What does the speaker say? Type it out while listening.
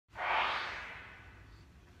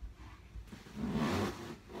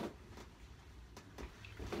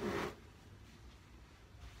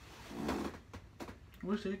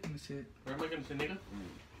Where's it gonna sit? Where am I gonna sit, nigga?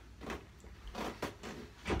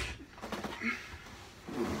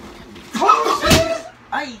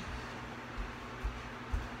 Ay!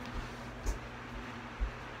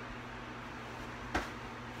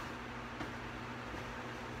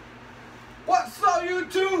 What's up,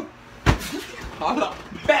 YouTube? Holla.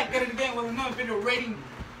 Back at it again with another video rating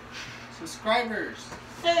subscribers.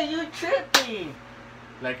 Hey, you tripping!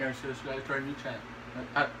 Like and subscribe to our new channel.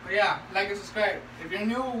 But yeah, like and subscribe. If you're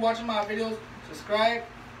new watching my videos, subscribe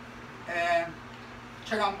and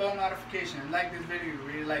check on bell notification. Like this video, you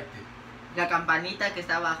really liked it. La campanita que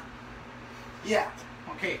está abajo. Yeah.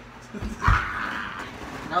 Okay.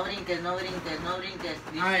 No brinques, no brinques, no brinques. This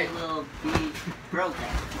Alright. will be broken.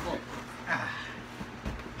 Oh.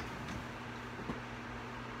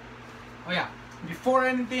 Oh yeah. Before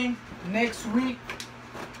anything, next week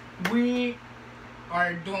we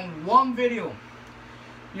are doing one video.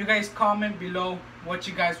 You guys comment below what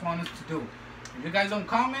you guys want us to do. If you guys don't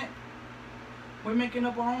comment, we're making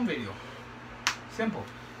up our own video. Simple.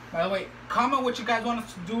 By the way, comment what you guys want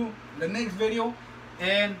us to do in the next video,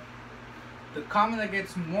 and the comment that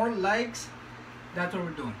gets more likes, that's what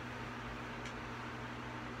we're doing.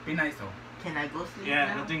 Be nice though. Can I go sleep Yeah,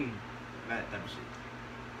 now? nothing bad type of shit.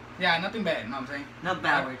 Yeah, nothing bad, you know what I'm saying? No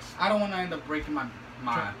bad words. I don't want to end up breaking my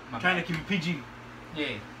Trying to keep it PG.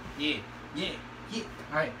 Yeah.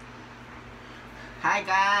 Alright. Hi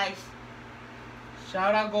guys.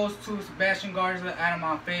 Shout out goes to Sebastian Garza, add him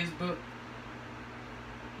on Facebook.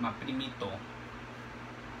 My primito.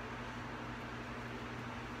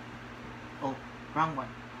 Oh, wrong one.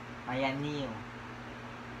 Mayanio.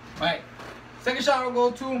 Alright. Second shout out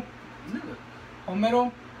go to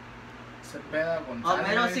Homero Cepeda Gonzalez.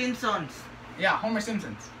 Homero Simpsons. Yeah, Homer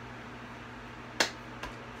Simpsons.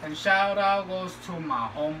 And shout out goes to my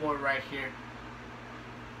homeboy right here,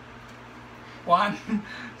 Juan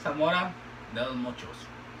Zamora de los Mochos.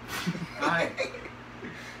 Alright.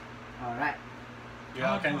 Alright.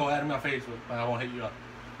 Yeah, I can go add me on Facebook, but I won't hit you up.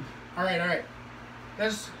 Alright.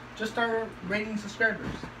 Let's just start rating subscribers.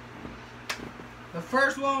 The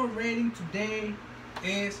first one we're rating today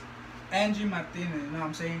is Angie Martinez, you know what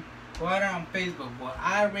I'm saying? Go out on Facebook, but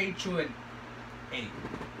I rate you an 8.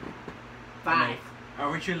 5. I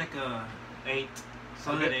rate you like a 8.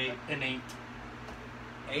 Solid 8. An 8.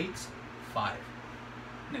 8, 5.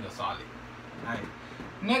 Nigga solid. Alright.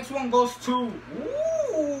 Next one goes to ooh.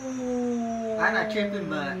 I'm not tripping,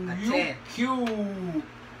 but a you 10. cute. I'll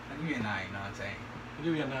give you a 9, you know what I'm saying? I'll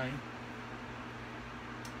give you a 9.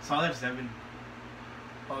 Solid 7.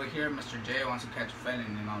 Over here, Mr. J wants to catch a felon,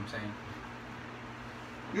 you know what I'm saying?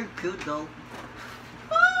 You're cute though.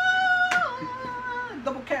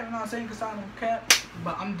 Double cap, you know what I'm saying? Because I don't cap,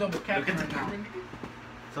 but I'm double capping right now.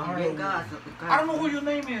 Son Alright. bien gas. I don't know who your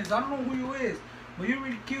name is. I don't know who you is. But you're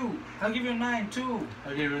really cute. I'll give you a 9 too.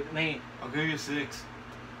 I'll give you an 8. I'll give you a 6.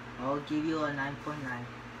 I'll give you a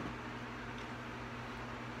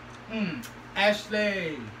 9.9.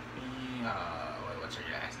 Ashley. What's your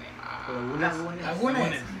last name?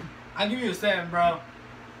 Lagunes. I'll give you a 7, bro.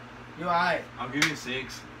 You alright? I'll give you a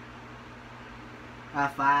 6. A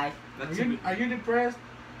 5. That's Are you depressed?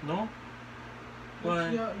 No? Why?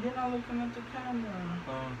 You're not looking at the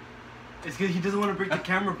camera. It's because he doesn't want to break the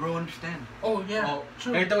camera, bro. Understand? Oh, yeah. Oh,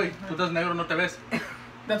 True. ahorita, güey, tú estás negro, no te ves.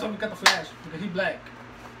 That's why we got the flash. Because he black.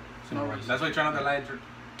 So, no, that's why you turn on the light.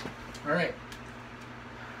 Alright.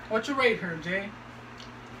 What you rate her, Jay?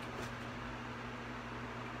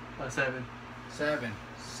 A 7. 7.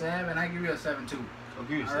 7. I give you a 7 too. I'll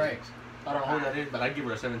give you a 6. Alright. I don't know who that is, but I give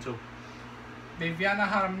her a 7 too. Viviana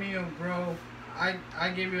Jaramillo, bro. I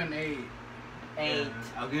give you an 8. 8.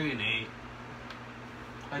 I'll give you an 8.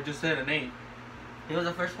 I just said an 8. He was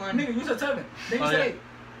the first one. Nigga, you said 7. Then you Oh, said yeah. 8.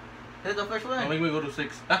 He was the first Don't one. make me go to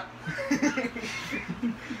 6. Ah.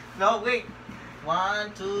 No, wait.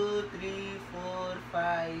 1, 2, 3, 4,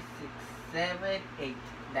 5, 6, 7, 8.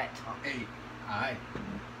 That's all. 8. Alright.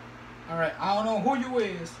 Alright, I don't know who you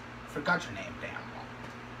is. Forgot your name, damn.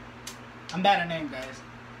 I'm bad at name, guys.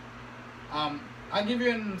 I'll give you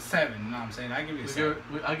a 7, you know what I'm saying? I'll give you a 7.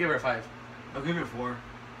 I'll give her a 5. I'll give you a 4.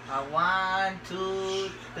 1, 2,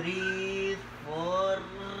 3, 4.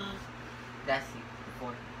 That's it.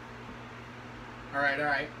 4.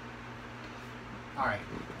 Alright.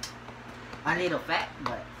 A little fat,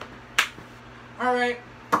 but. Alright.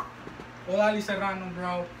 Olali Serrano,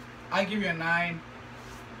 bro. I give you a 9.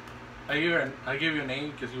 I give you an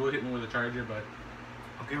 8 because you would hit me with a charger, but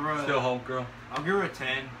I'll give her a, still home, girl. I'll give her a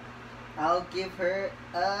 10. I'll give her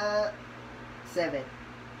a 7.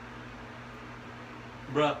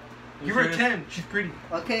 Bruh. Give her a 10. She's pretty.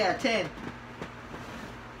 Okay, a 10.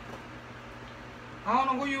 I don't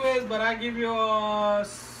know who you is, but I give you a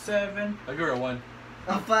 7. I'll give her a 1.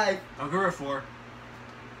 A 5. I'll give her a 4.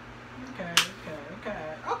 Okay.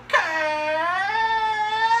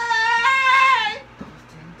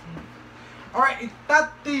 Alright,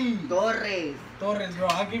 Itati. Torres. Bro.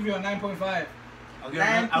 I'll give you a 9.5. I'll give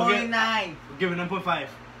her 9.9. I'll give her 9.5.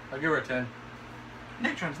 I'll give her a 10.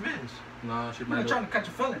 Nick transmits. No, she's I'm not trying to catch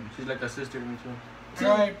a feeling. She's like a sister to me too.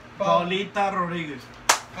 Alright, Paulita Rodriguez.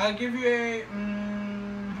 I'll give you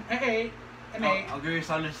an 8. An 8. I'll give you a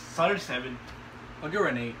solid 7. I'll give her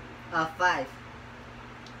an 8. A 5.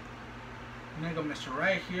 Nigga, Mr.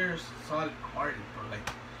 Right here is solid hearted, bro. Like,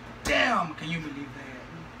 damn, can you believe that?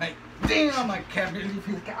 Like, damn, I can't believe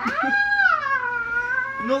he's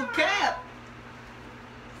No cap.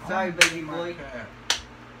 Sorry, baby my boy. God.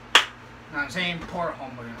 No, I'm saying poor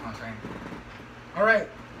homeboy, you know what I'm saying? Alright.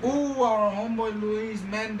 Ooh, our homeboy Luis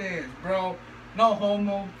Mendez, bro. No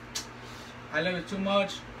homo. I love it too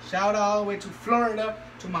much. Shout out all the way to Florida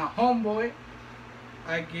to my homeboy.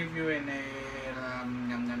 I give you an 8.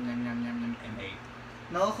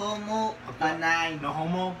 No homo. A 9. No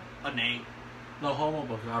homo, an 8. No homo,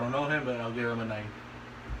 but I don't know him, but I'll give him a 9.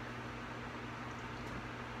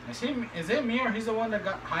 Is it me or he's the one that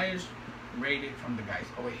got highest rated from the guys?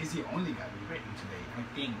 Oh wait, he's the only guy we rated today, I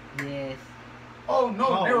think. Yes. Oh no,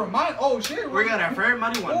 Oh. never mind. Oh shit. We got our favorite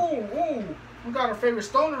money one. Ooh, we got our favorite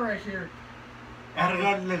stoner right here.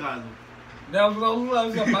 Edgar Legado. Delgado.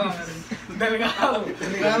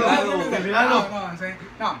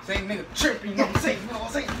 No, I'm saying nigga tripping. You know what I'm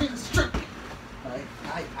saying? Niggas tripping.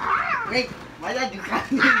 Wait, why did I do that?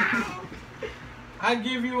 I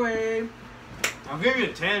give you a I'll give you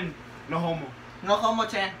a 10. No homo. No homo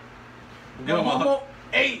 10. I'll give him a homo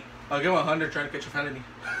 8. I'll give him 100 trying to catch a felony.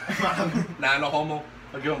 Nah, no homo.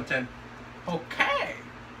 I'll give him a 10. Okay.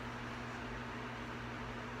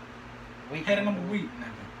 Wait. Head number week.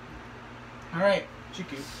 All right.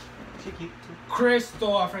 Chicky.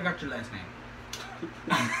 Crystal, I forgot your last name.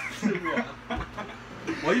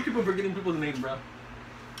 Why you keep on forgetting people's names, bro?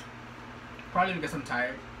 Probably because I'm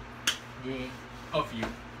tired Yeah. of you.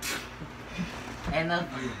 And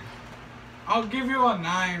I'll give you a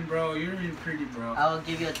 9, bro. You're really pretty, bro. I'll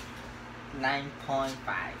give you a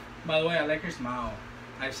 9.5. By the way, I like your smile.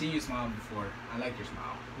 I've seen you smile before. I like your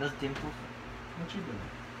smile. Those dimples. What you doing?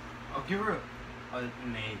 I'll give her an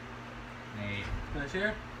 8. Nate. Can I see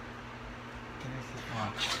her? Can I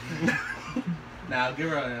see? Nah, I'll give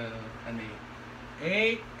her an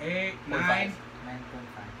 8. 8, 9, 9.5.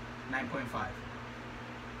 9.5.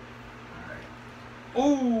 Alright.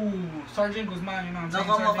 Ooh, Sergeant Guzman, you know what I'm No saying?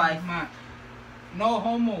 homo, Sergeant 5. Guzman. No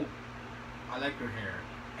homo. I like your hair.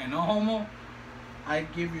 And no homo, I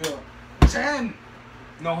give you a 10.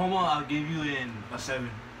 No homo, I'll give you a 7.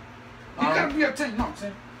 You gotta be a 10, you know what I'm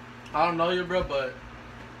saying? I don't know you, bro, but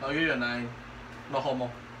I'll give you a 9. No homo.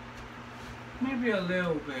 Maybe a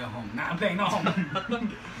little bit of homo. Nah, I'm playing no homo.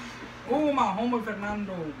 Ooh, my homo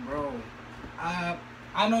Fernando, bro.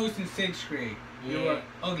 I know you in 6th grade. You Yeah. were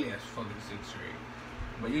ugly as fuck in 6th grade.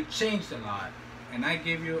 But you changed a lot. And I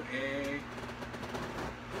give you a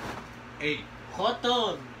 8.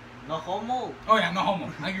 Joto. No homo. Oh yeah, no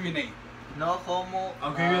homo. I give you an 8. No homo.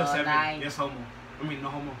 I'll give you a 7. 9. Yes, homo. I mean, no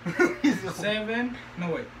homo. 7.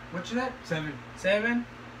 No wait. What you said? 7. 7.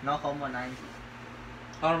 No homo 9.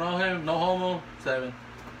 I don't know him. No homo. 7.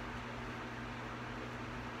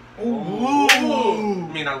 Ooh. I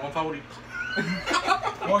mean, algún favorito.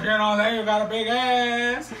 Okay, no, there you got a big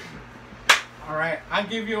ass. Alright, I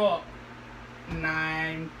give you a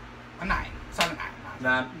 9. A 9. Solid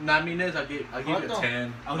 9. Nah, Minez, I'll give you a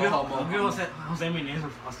 10. I'll No give homo. Jose Menez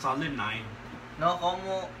a solid 9. No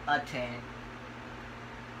homo a 10.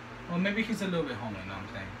 Well, maybe he's a little bit homo, you know what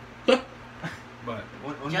I'm saying? But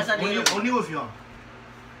Just a little. Only with y'all.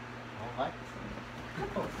 What?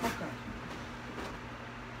 get the fuck out.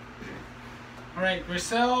 Alright,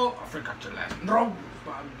 Grisel, I forgot your last name. No,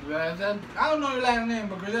 I don't know your last name,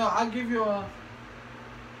 but Grisel, I'll give you a.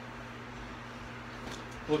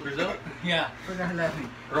 What, Brazil? Yeah, forgot her last name.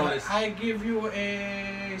 Robles. I give you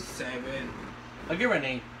a 7. I'll give her an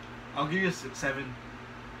 8. I'll give you a 7.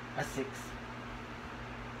 A 6.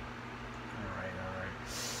 Alright.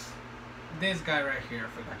 This guy right here, I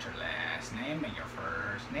forgot your last name and your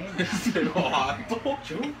first name. What?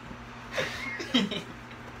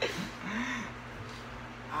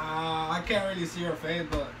 I can't really see your face,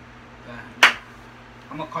 but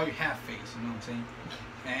I'm gonna call you half face, you know what I'm saying?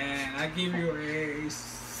 And I give you a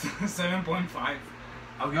 7.5.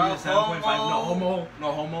 I'll give No you a 7.5. No homo.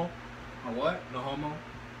 No homo. A what? No homo.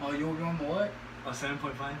 Oh, you will give him a what? A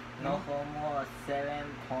 7.5. No homo a 7.1.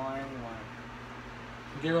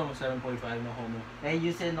 Give him a 7.5, no homo. Hey,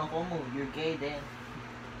 you said no homo. You're gay then.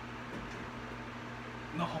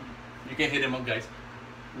 No homo. You can't hit him up, guys.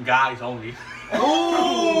 Guys only.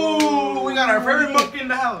 Oh, we got our favorite monkey in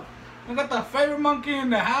the house. We got the favorite monkey in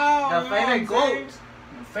the house. The you know what favorite I'm saying? goat.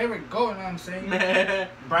 The favorite goat, you know what I'm saying?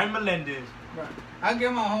 Brian Melendez. I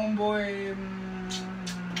give my homeboy.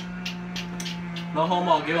 No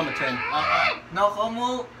homo, I'll give him a 10. No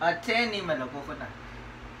homo. A 10 ni maloko ko na.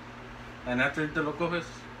 And after the locos,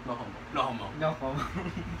 no homo. No homo. No homo.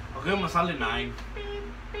 I'll give him a solid 9.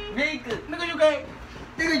 Nigga. Nigga, you gay.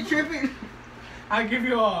 Nigga tripping. I give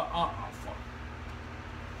you a fuck.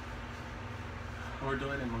 We're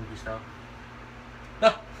doing it monkey style.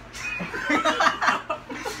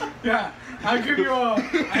 Yeah, I'll give you a.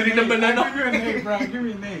 Give me the banana. I'll give you an 8, bro. Give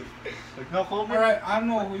me an 8. No homo. Alright, I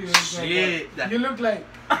know who you are. Shit. You look like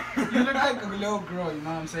a little girl, you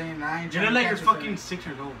know what I'm saying? I ain't You trying look to like you're catch fucking it. 6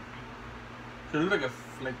 years old. You look like a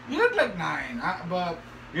like. You look like 9, but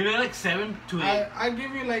You look like 7 to 8. I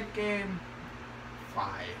give you like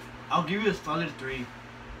 5. I'll give you a solid 3.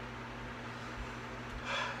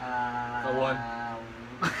 A 1.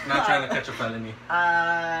 Not trying to catch a felony. A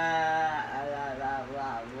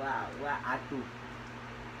 2.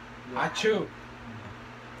 I chew.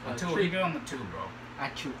 A A 2. tree. He give him a 2, bro. A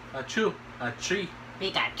 2. A chew. A tree.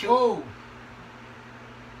 Pikachu. Oh.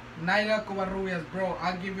 Naira Covarrubias, bro.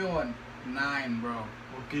 I'll give you a 9, bro.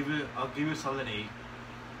 I'll give you a solid 8.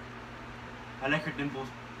 I like her dimples.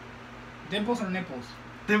 Dimples or nipples?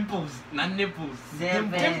 Dimples, not nipples.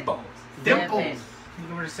 7. Dimples. Dimples. You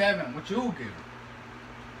give her a 7. What you give?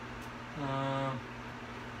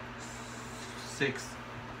 6. 6.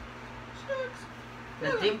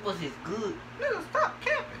 The dimples is good. Nigga, stop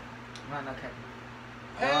capping. No, no capping.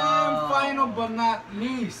 And Oh. final but not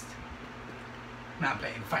least. Not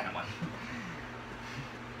playing, final one.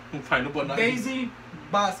 Final but not Daisy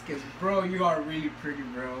Vasquez, bro, you are really pretty,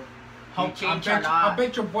 bro. He I changed bet, a lot. I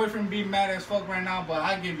bet your boyfriend be mad as fuck right now, but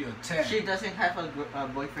I give you a 10. She doesn't have a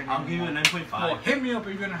boyfriend I'll give you a anymore. 9.5. Bro, hit me up if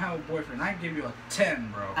you're gonna have a boyfriend. I give you a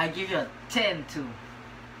 10, bro. I give you a 10 too.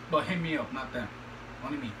 But hit me up, not them.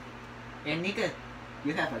 Only me. And nigga,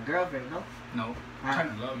 you have a girlfriend, no? No. I'm Ah. trying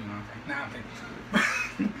to love you, know what I'm saying? Nah, I'm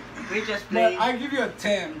thinking. We just But play. I give you a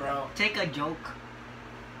 10, bro. Take a joke.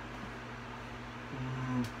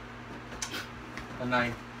 A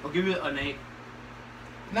 9. I'll give you an 8.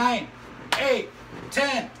 9, 8,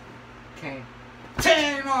 10. 10.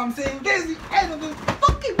 10, you know what I'm saying? This is the end of this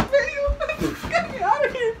fucking video. Get me out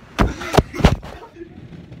of here.